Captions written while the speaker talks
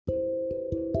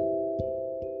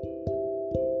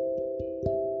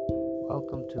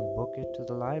to Book It to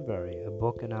the Library, a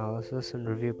book analysis and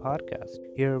review podcast.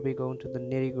 Here we go into the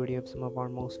nitty gritty of some of our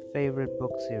most favorite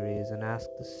book series and ask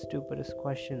the stupidest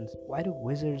questions. Why do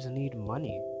wizards need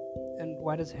money? And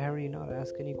why does Harry not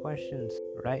ask any questions?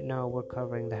 Right now, we're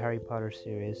covering the Harry Potter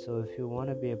series, so if you want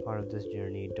to be a part of this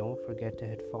journey, don't forget to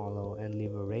hit follow and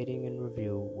leave a rating and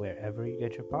review wherever you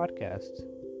get your podcasts.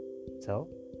 So,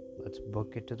 let's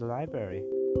book it to the library.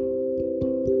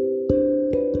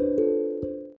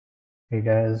 Hey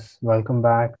guys, welcome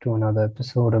back to another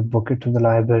episode of Book It to the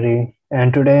Library.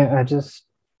 And today I just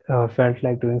felt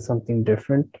like doing something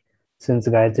different since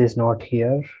Gayatri is not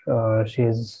here.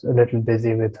 She's a little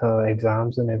busy with her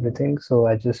exams and everything. So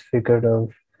I just figured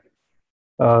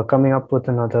of coming up with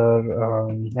another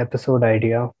episode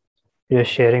idea,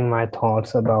 just sharing my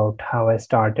thoughts about how I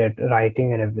started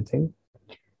writing and everything.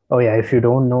 Oh yeah, if you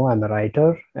don't know, I'm a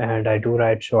writer and I do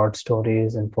write short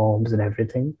stories and poems and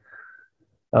everything.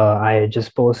 I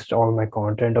just post all my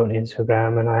content on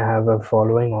Instagram and I have a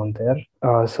following on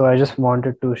there. So I just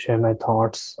wanted to share my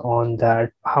thoughts on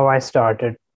that, how I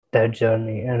started that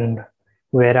journey and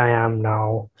where I am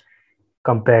now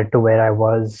compared to where I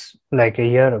was like a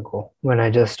year ago when I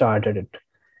just started it.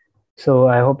 So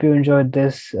I hope you enjoyed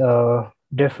this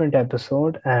different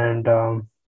episode, and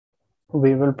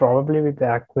we will probably be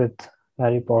back with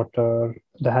the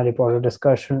Harry Potter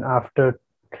discussion after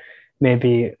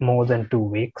maybe more than 2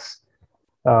 weeks.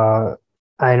 Uh,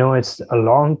 I know it's a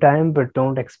long time, but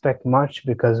don't expect much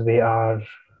because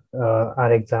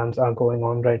our exams are going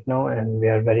on right now and we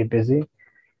are very busy.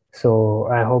 So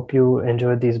I hope you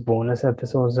enjoy these bonus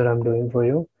episodes that I'm doing for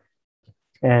you,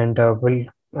 and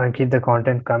I'll keep the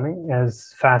content coming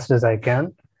as fast as I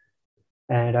can.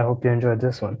 And I hope you enjoyed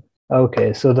this one.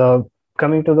 Okay, so the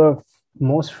coming to the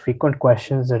most frequent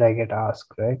questions that I get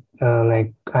asked, right?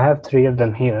 Like I have three of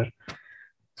them here.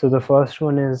 So the first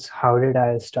one is, how did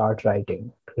I start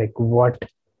writing? Like what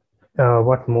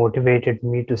motivated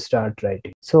me to start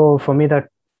writing? So for me,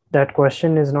 that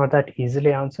question is not that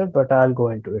easily answered, but I'll go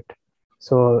into it.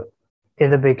 So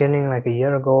in the beginning, like a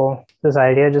year ago, this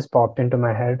idea just popped into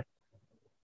my head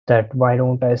that why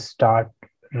don't I start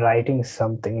writing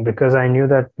something? Because I knew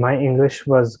that my English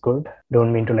was good.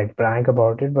 Don't mean to like brag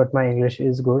about it, but my English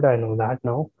is good. I know that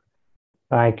now.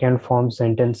 I can form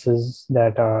sentences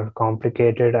that are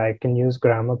complicated. I can use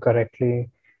grammar correctly,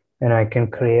 and I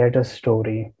can create a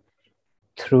story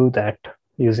through that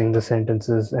using the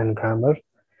sentences and grammar.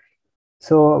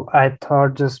 So I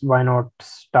thought, just why not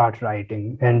start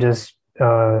writing and just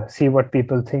see what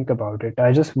people think about it.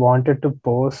 I just wanted to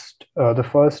post the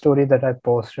first story that I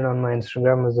posted on my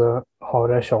Instagram was a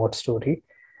horror short story,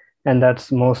 and that's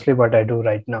mostly what I do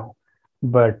right now.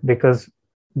 But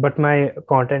but my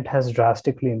content has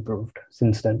drastically improved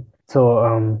since then.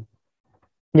 So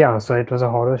yeah, so it was a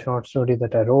horror short story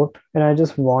that I wrote, and I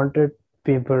just wanted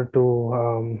people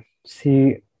to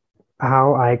see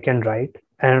how I can write.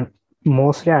 And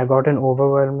mostly I got an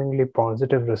overwhelmingly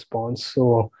positive response.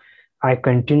 So I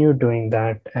continued doing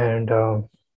that, and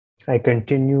I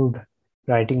continued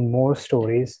writing more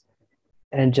stories.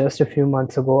 And just a few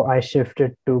months ago, I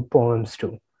shifted to poems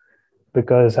too,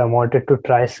 because I wanted to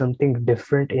try something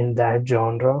different in that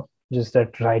genre, just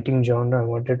that writing genre. I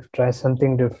wanted to try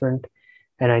something different.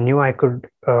 And I knew I could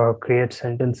create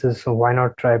sentences, so why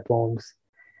not try poems?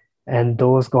 And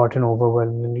those got an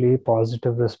overwhelmingly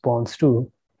positive response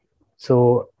too.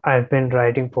 So I've been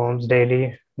writing poems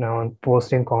daily now and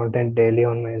posting content daily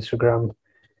on my Instagram.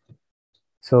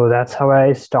 So that's how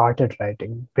I started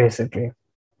writing, basically.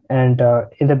 And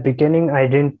in the beginning, I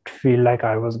didn't feel like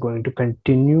I was going to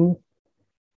continue.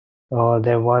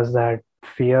 There was that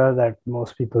fear that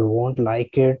most people won't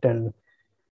like it, and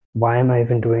why am I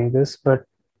even doing this? But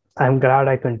I'm glad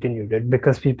I continued it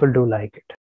because people do like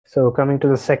it. So, coming to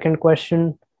the second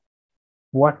question,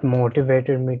 what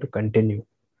motivated me to continue?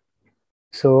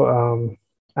 So,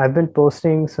 I've been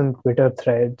posting some Twitter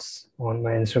threads on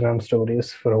my Instagram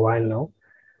stories for a while now.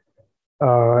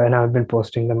 And I've been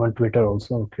posting them on Twitter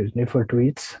also occasionally for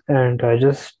tweets. And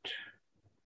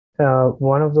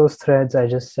one of those threads, I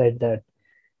just said that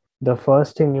the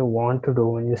first thing you want to do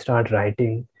when you start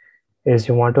writing is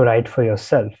you want to write for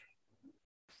yourself.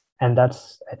 And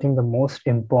that's, I think, the most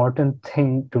important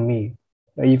thing to me,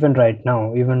 even right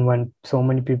now, even when so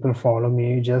many people follow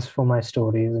me just for my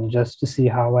stories and just to see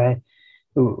how I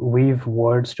weave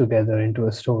words together into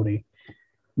a story.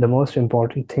 The most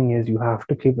important thing is you have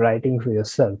to keep writing for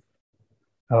yourself.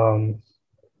 Um,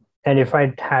 and if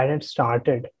I hadn't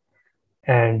started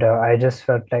and I just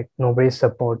felt like nobody's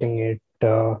supporting it,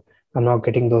 I'm not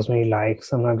getting those many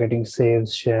likes, I'm not getting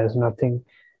saves, shares, nothing.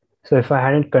 So if I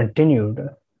hadn't continued,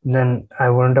 then I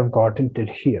wouldn't have gotten till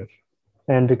here.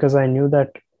 And because I knew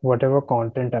that whatever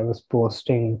content I was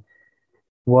posting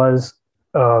was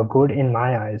good in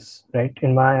my eyes, right?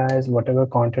 In my eyes, whatever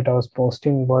content I was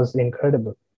posting was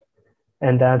incredible.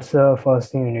 And that's the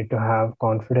first thing you need to have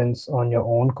confidence on your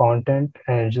own content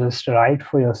and just write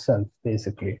for yourself,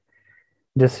 basically.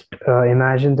 Just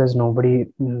imagine there's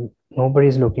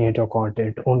nobody's looking at your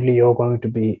content, only you're going to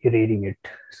be reading it.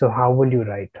 So, how will you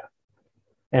write?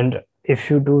 And if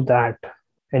you do that,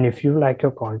 and if you like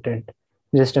your content,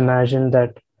 just imagine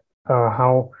that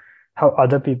how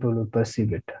other people will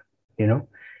perceive it. You know,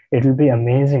 it will be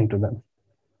amazing to them.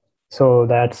 So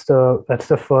that's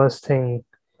the first thing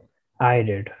I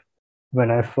did when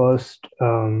I first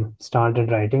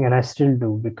started writing, and I still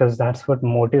do because that's what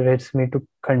motivates me to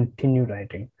continue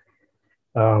writing.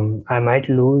 I might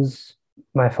lose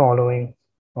my following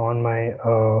on my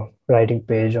writing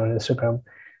page on Instagram,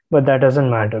 but that doesn't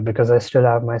matter because I still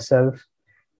have myself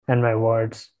and my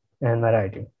words and my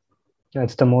writing.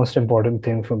 That's the most important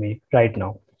thing for me right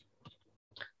now.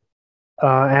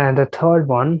 And the third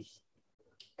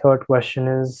question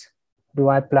is, do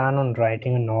I plan on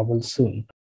writing a novel soon?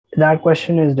 That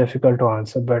question is difficult to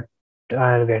answer, but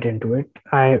I'll get into it.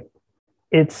 I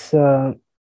it's uh,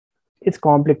 it's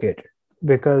complicated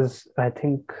because I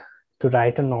think to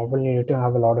write a novel you need to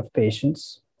have a lot of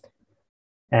patience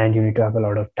and you need to have a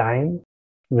lot of time,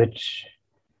 which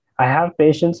I have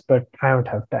patience, but I don't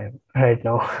have time right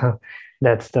now.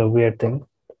 That's the weird thing.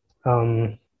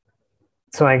 Um,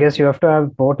 so I guess you have to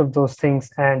have both of those things,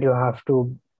 and you have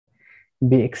to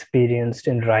be experienced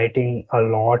in writing a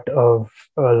lot of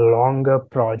longer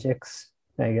projects,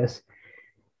 I guess.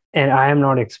 And I am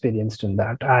not experienced in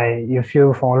that. If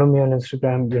you follow me on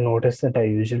Instagram, you notice that I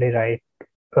usually write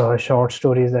short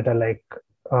stories that are like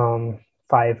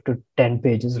 5 to 10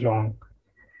 pages long.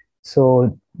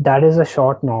 So that is a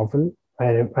short novel.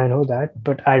 I know that,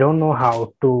 but I don't know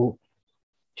how to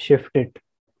shift it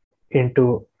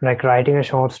into like writing a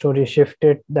short story, shift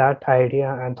it, that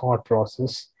idea and thought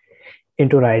process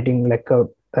into writing like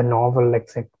a novel like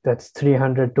that's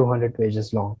 300, 200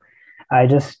 pages long. I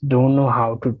just don't know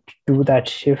how to do that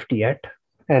shift yet.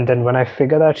 And then when I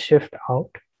figure that shift out,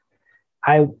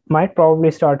 I might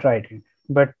probably start writing.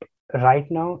 But right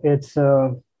now, it's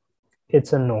a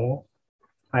no.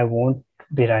 I won't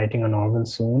be writing a novel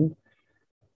soon,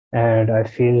 and I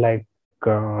feel like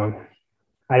uh,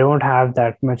 I don't have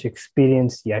that much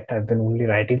experience yet. I've been only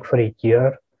writing for a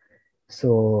year,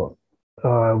 so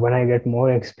when I get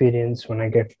more experience, when I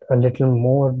get a little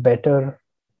more better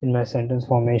in my sentence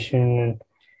formation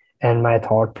and my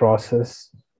thought process,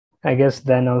 I guess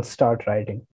then I'll start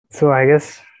writing. So I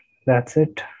guess that's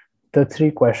it. The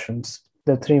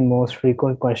three most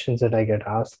frequent questions that I get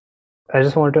asked. I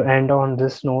just want to end on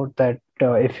this note that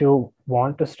if you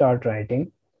want to start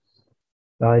writing,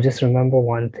 just remember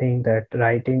one thing, that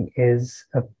writing is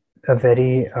a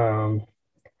very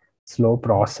slow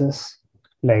process.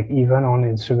 Like even on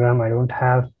Instagram, I don't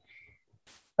have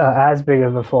as big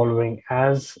of a following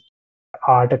as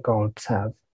art accounts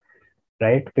have,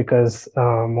 right? Because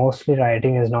mostly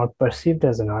writing is not perceived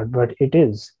as an art, but it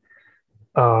is.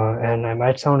 And I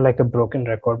might sound like a broken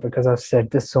record because I've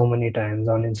said this so many times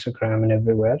on Instagram and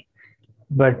everywhere,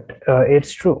 but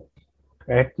it's true,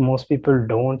 right? Most people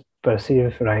don't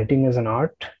perceive writing as an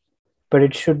art, but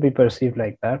it should be perceived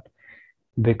like that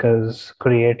because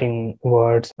creating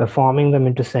words, forming them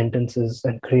into sentences,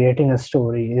 and creating a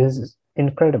story is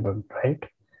incredible,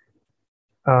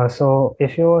 right? So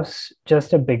if you're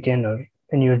just a beginner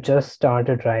and you just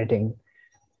started writing,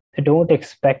 don't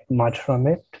expect much from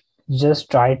it.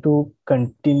 Just try to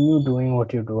continue doing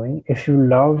what you're doing. If you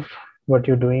love what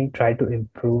you're doing, try to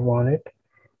improve on it.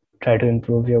 Try to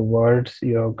improve your words,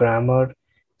 your grammar.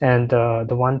 And the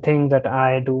one thing that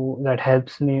I do that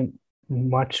helps me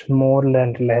much more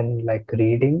than like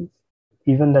reading,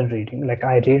 even than reading, like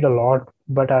I read a lot,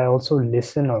 but I also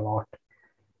listen a lot.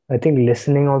 I think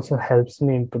listening also helps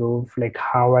me improve like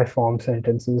how I form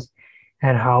sentences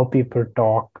and how people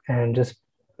talk, and just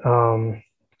um,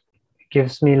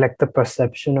 gives me like the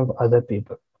perception of other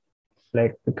people,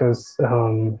 like because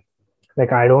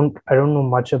like I don't know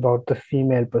much about the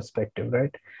female perspective,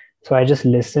 right? So I just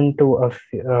listen to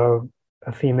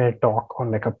a female talk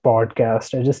on like a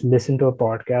podcast. I just listen to a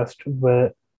podcast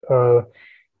uh,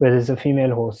 where there's a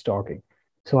female host talking,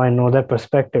 so I know their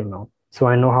perspective now, so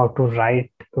I know how to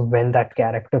write when that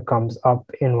character comes up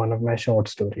in one of my short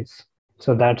stories.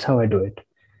 So that's how I do it.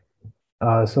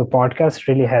 So podcasts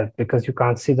really help because you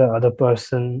can't see the other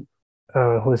person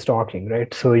who is talking,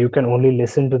 right? So you can only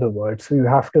listen to the words. So you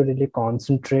have to really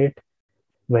concentrate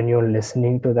when you're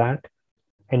listening to that.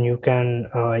 and you can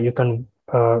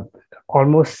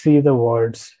almost see the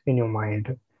words in your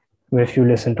mind if you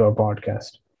listen to a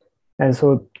podcast. And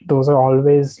so those are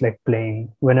always like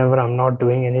playing. Whenever I'm not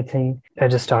doing anything, I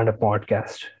just start a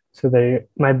podcast. So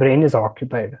my brain is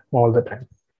occupied all the time.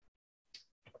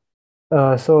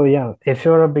 So yeah, if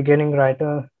you're a beginning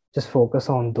writer, just focus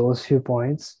on those few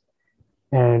points.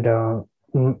 And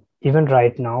even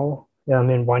right now, yeah, I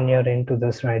mean, 1 year into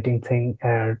this writing thing,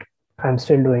 and I'm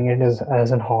still doing it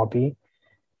as an hobby.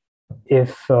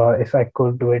 If I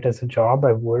could do it as a job,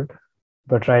 I would.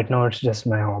 But right now, it's just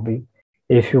my hobby.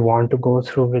 If you want to go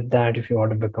through with that, if you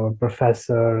want to become a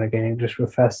professor, like an English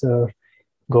professor,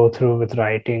 go through with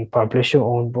writing, publish your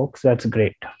own books, that's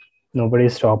great.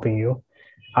 Nobody's stopping you.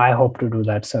 I hope to do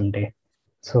that someday.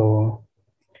 So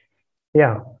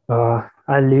yeah,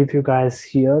 I'll leave you guys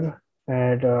here,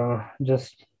 and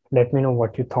just let me know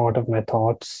what you thought of my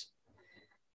thoughts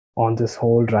on this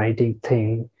whole writing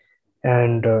thing.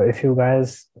 And if you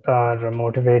guys are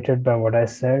motivated by what I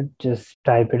said, just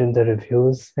type it in the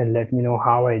reviews and let me know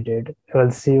how I did. I'll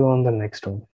see you on the next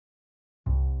one.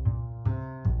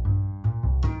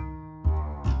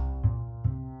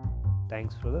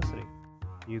 Thanks for listening.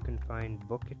 You can find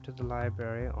Book It to the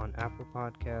Library on Apple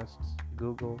Podcasts,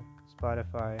 Google,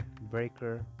 Spotify,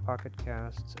 Breaker, Pocket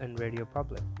Casts, and Radio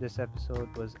Public. This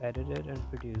episode was edited and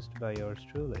produced by yours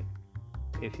truly.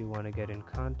 If you want to get in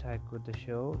contact with the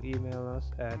show, email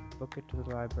us at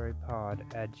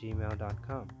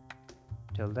bookittothelibrarypod@gmail.com.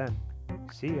 Till then,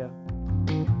 see ya!